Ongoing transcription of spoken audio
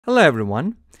Hello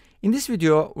everyone. In this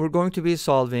video, we're going to be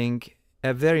solving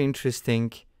a very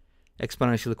interesting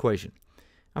exponential equation.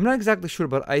 I'm not exactly sure,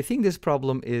 but I think this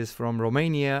problem is from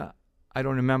Romania. I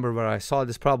don't remember where I saw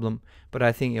this problem, but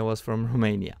I think it was from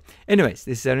Romania. Anyways,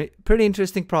 this is a pretty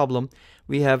interesting problem.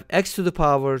 We have x to the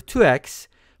power 2x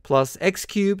plus x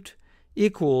cubed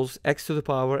equals x to the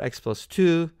power x plus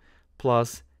 2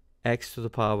 plus x to the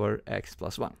power x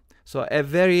plus 1. So a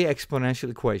very exponential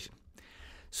equation.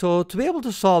 So to be able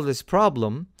to solve this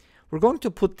problem, we're going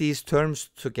to put these terms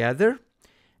together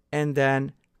and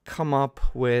then come up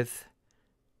with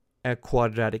a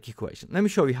quadratic equation. Let me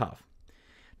show you how.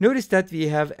 Notice that we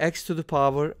have x to the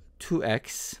power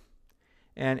 2x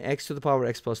and x to the power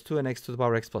x plus 2 and x to the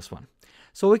power x plus 1.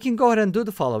 So we can go ahead and do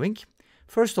the following.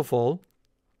 First of all,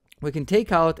 we can take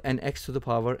out an x to the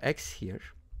power x here.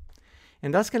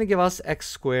 And that's going to give us x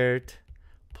squared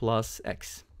plus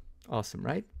x. Awesome,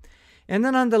 right? And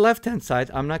then on the left-hand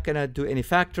side, I'm not going to do any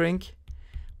factoring,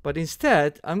 but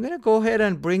instead, I'm going to go ahead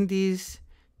and bring these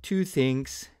two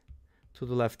things to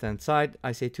the left-hand side.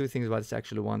 I say two things, but it's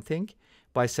actually one thing,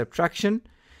 by subtraction.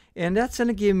 And that's going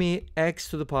to give me x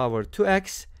to the power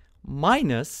 2x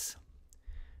minus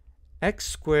x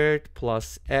squared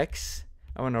plus x.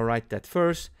 I want to write that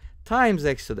first, times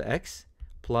x to the x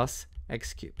plus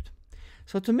x cubed.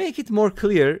 So to make it more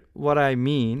clear what I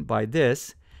mean by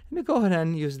this, let me go ahead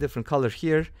and use a different color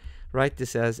here. Write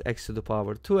this as x to the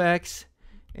power 2x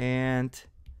and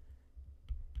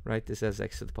write this as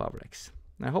x to the power x.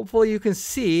 Now hopefully you can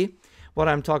see what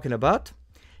I'm talking about.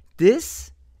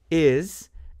 This is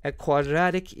a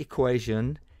quadratic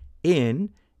equation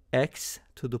in x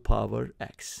to the power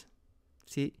x.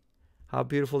 See how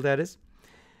beautiful that is?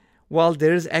 Well,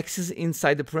 there's x's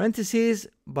inside the parentheses,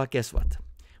 but guess what?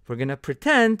 We're going to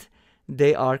pretend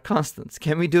they are constants.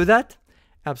 Can we do that?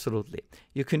 Absolutely.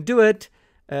 You can do it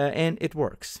and it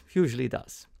works. Usually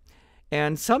does.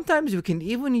 And sometimes we can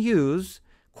even use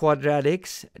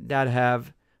quadratics that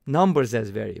have numbers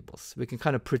as variables. We can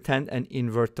kind of pretend and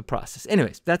invert the process.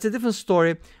 Anyways, that's a different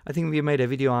story. I think we made a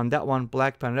video on that one.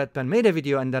 Black pen, red pen made a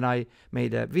video and then I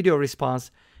made a video response.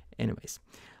 Anyways,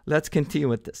 let's continue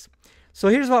with this. So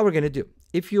here's what we're going to do.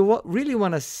 If you really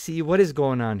want to see what is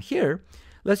going on here,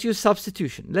 let's use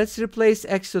substitution. Let's replace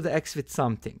x to the x with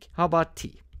something. How about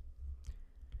t?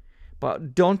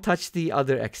 But don't touch the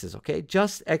other x's, okay?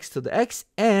 Just x to the x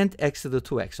and x to the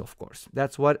 2x, of course.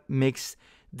 That's what makes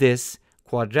this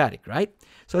quadratic, right?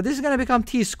 So this is going to become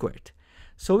t squared.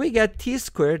 So we get t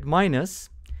squared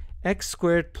minus x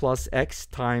squared plus x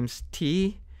times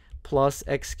t plus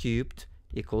x cubed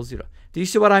equals 0. Do you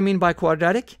see what I mean by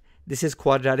quadratic? This is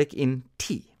quadratic in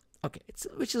t. Okay,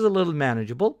 which is a little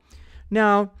manageable.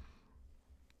 Now,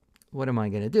 what am I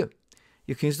going to do?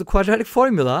 You can use the quadratic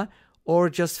formula or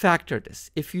just factor this.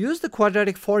 If you use the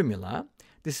quadratic formula,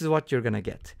 this is what you're going to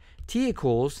get. T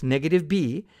equals negative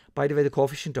b. By the way, the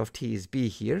coefficient of t is b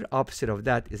here. Opposite of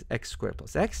that is x squared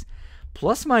plus x.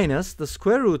 Plus minus the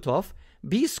square root of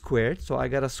b squared. So I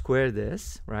got to square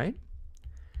this, right?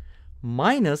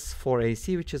 Minus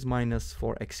 4ac, which is minus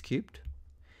 4x cubed.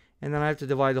 And then I have to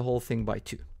divide the whole thing by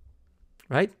 2,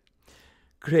 right?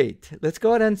 Great. Let's go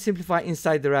ahead and simplify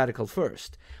inside the radical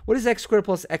first. What is x squared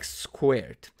plus x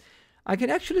squared? I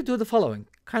can actually do the following.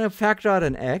 Kind of factor out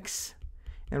an x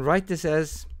and write this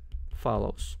as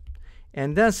follows.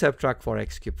 And then subtract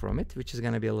 4x cubed from it, which is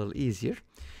going to be a little easier.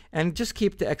 And just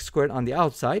keep the x squared on the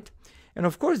outside. And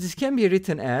of course, this can be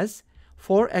written as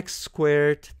 4x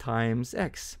squared times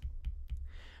x.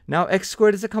 Now, x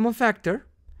squared is a common factor.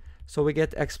 So we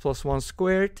get x plus 1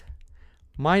 squared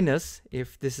minus,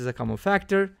 if this is a common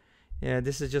factor,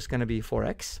 this is just going to be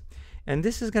 4x. And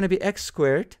this is going to be x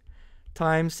squared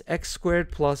times x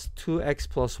squared plus 2x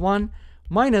plus 1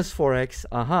 minus 4x.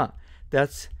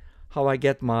 That's how I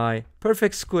get my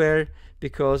perfect square,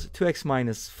 because 2x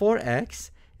minus 4x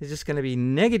is just going to be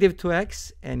negative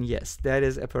 2x. And yes, that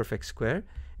is a perfect square,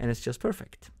 and it's just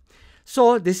perfect.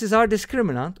 So this is our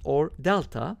discriminant, or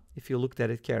delta, if you looked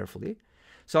at it carefully.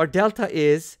 So our delta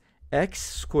is x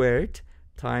squared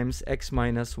times x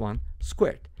minus 1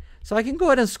 squared. So I can go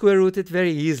ahead and square root it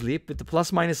very easily. With the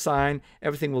plus minus sign,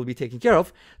 everything will be taken care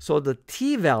of. So the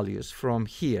t values from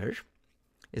here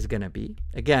is going to be,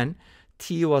 again,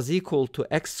 t was equal to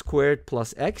x squared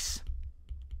plus x.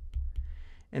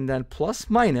 And then plus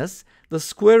minus the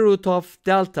square root of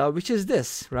delta, which is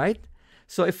this, right?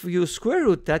 So if you square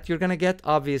root that, you're going to get,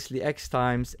 obviously, x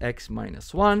times x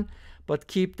minus 1. But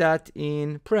keep that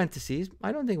in parentheses.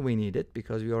 I don't think we need it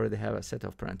because we already have a set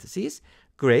of parentheses.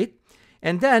 Great.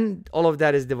 And then all of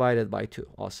that is divided by 2.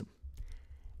 Awesome.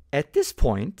 At this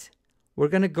point, we're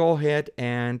going to go ahead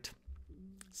and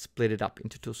split it up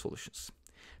into two solutions.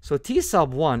 So t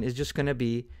sub 1 is just going to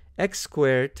be x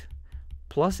squared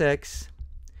plus x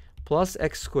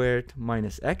squared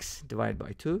minus x divided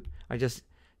by 2. I just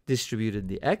distributed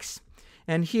the x.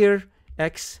 And here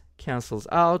x cancels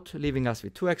out, leaving us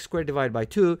with 2x squared divided by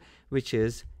 2, which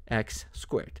is x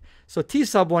squared. So t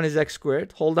sub 1 is x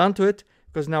squared. Hold on to it,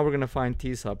 because now we're going to find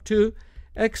t sub 2.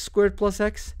 X squared plus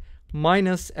x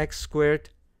minus x squared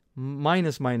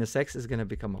minus x is going to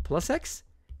become a plus x.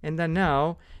 And then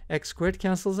now x squared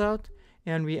cancels out,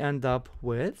 and we end up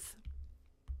with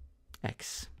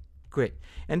x. Great.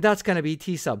 And that's going to be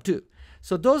t sub 2.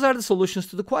 So those are the solutions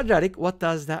to the quadratic. What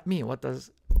does that mean? What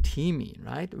does t mean,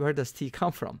 right? Where does t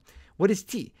come from? What is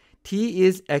t? T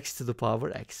is x to the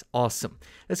power x. Awesome.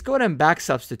 Let's go ahead and back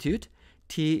substitute.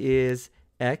 T is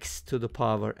x to the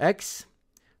power x.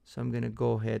 So I'm going to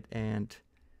go ahead and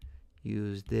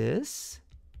use this.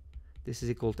 This is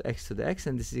equal to x to the x,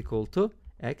 and this is equal to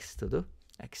x to the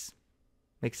x.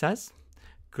 Make sense?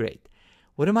 Great.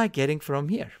 What am I getting from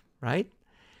here, right?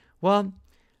 Well,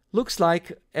 looks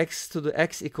like x to the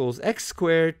x equals x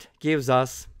squared gives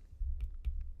us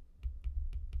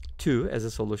 2 as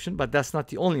a solution, but that's not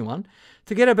the only one.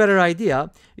 To get a better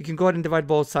idea, you can go ahead and divide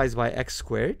both sides by x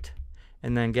squared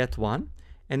and then get 1,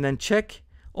 and then check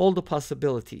all the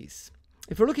possibilities.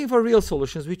 If we're looking for real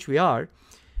solutions, which we are,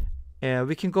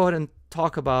 we can go ahead and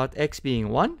talk about x being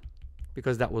 1,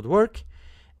 because that would work.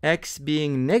 X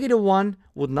being -1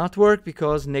 would not work,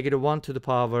 because -1 to the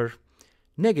power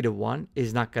 -1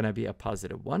 is not going to be a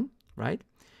positive 1, right?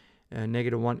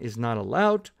 -1 is not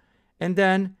allowed. And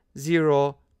then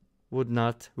 0 would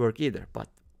not work either. But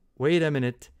wait a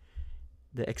minute,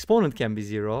 the exponent can be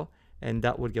 0, and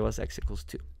that would give us x equals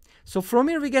 2. So from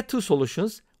here we get two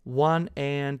solutions, 1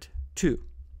 and 2.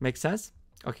 Make sense?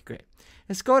 Okay, great.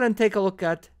 Let's go ahead and take a look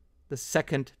at the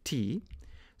second t.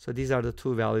 So these are the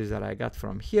two values that I got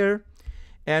from here.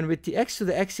 And with the x to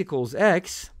the x equals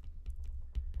x,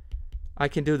 I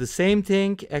can do the same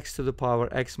thing. X to the power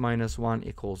x minus 1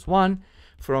 equals 1.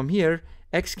 From here,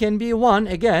 x can be 1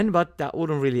 again, but that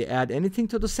wouldn't really add anything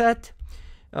to the set.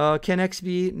 Can x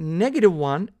be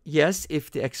 -1? Yes,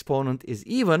 if the exponent is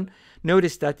even.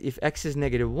 Notice that if x is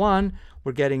 -1,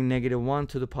 we're getting -1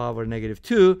 to the power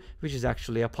 -2, which is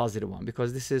actually a positive 1,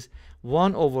 because this is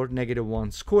 1 over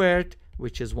 -1 squared,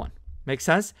 which is 1. Make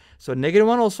sense? So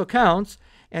 -1 also counts.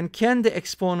 And can the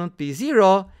exponent be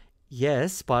 0?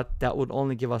 Yes, but that would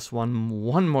only give us one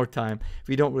more time.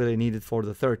 We don't really need it for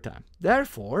the third time.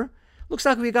 Therefore, looks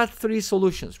like we got three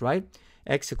solutions, right?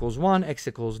 X equals 1, x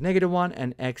equals -1,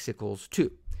 and x equals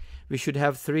 2. We should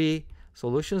have three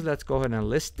solutions. Let's go ahead and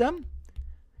list them.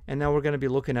 And now we're going to be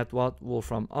looking at what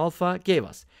Wolfram Alpha gave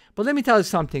us. But let me tell you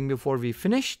something before we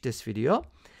finish this video.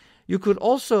 You could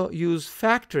also use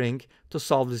factoring to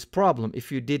solve this problem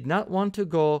if you did not want to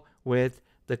go with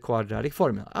the quadratic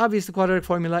formula. Obviously, the quadratic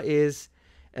formula is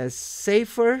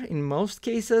safer in most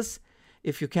cases.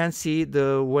 If you can't see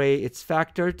the way it's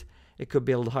factored, it could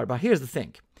be a little hard. But here's the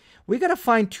thing. We got to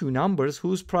find two numbers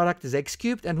whose product is x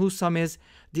cubed and whose sum is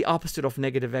the opposite of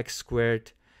 -x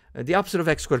squared, the opposite of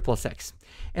x squared plus x.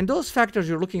 And those factors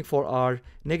you're looking for are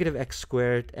 -x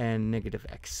squared and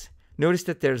 -x. Notice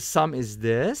that their sum is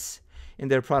this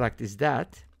and their product is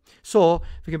that. So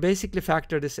we can basically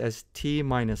factor this as t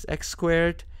minus x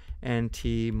squared and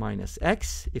t minus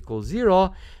x equals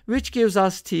 0, which gives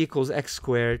us t equals x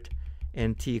squared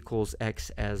and t equals x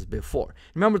as before.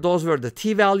 Remember, those were the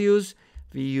t values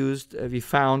we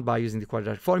found by using the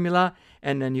quadratic formula,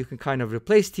 and then you can kind of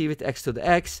replace t with x to the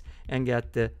x and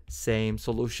get the same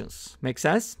solutions. Make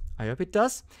sense? I hope it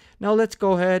does. Now let's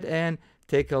go ahead and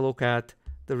take a look at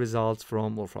the results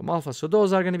from Wolfram Alpha. So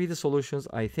those are going to be the solutions,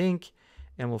 I think.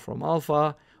 And Wolfram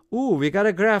Alpha, ooh, we got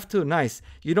a graph too. Nice.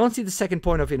 You don't see the second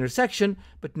point of intersection,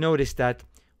 but notice that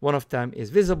one of them is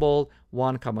visible,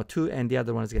 1, 2, and the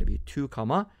other one is going to be 2,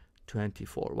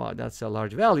 24. Wow, that's a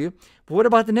large value. But what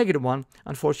about the -1?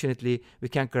 Unfortunately, we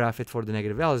can't graph it for the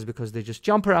negative values because they just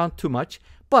jump around too much.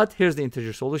 But here's the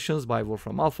integer solutions by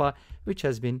Wolfram Alpha, which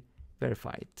has been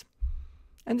verified.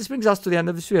 And this brings us to the end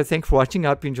of this video. Thanks for watching. I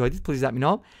hope you enjoyed it. Please let me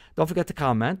know. Don't forget to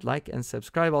comment, like, and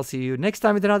subscribe. I'll see you next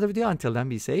time with another video. Until then,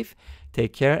 be safe,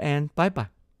 take care, and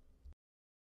bye-bye.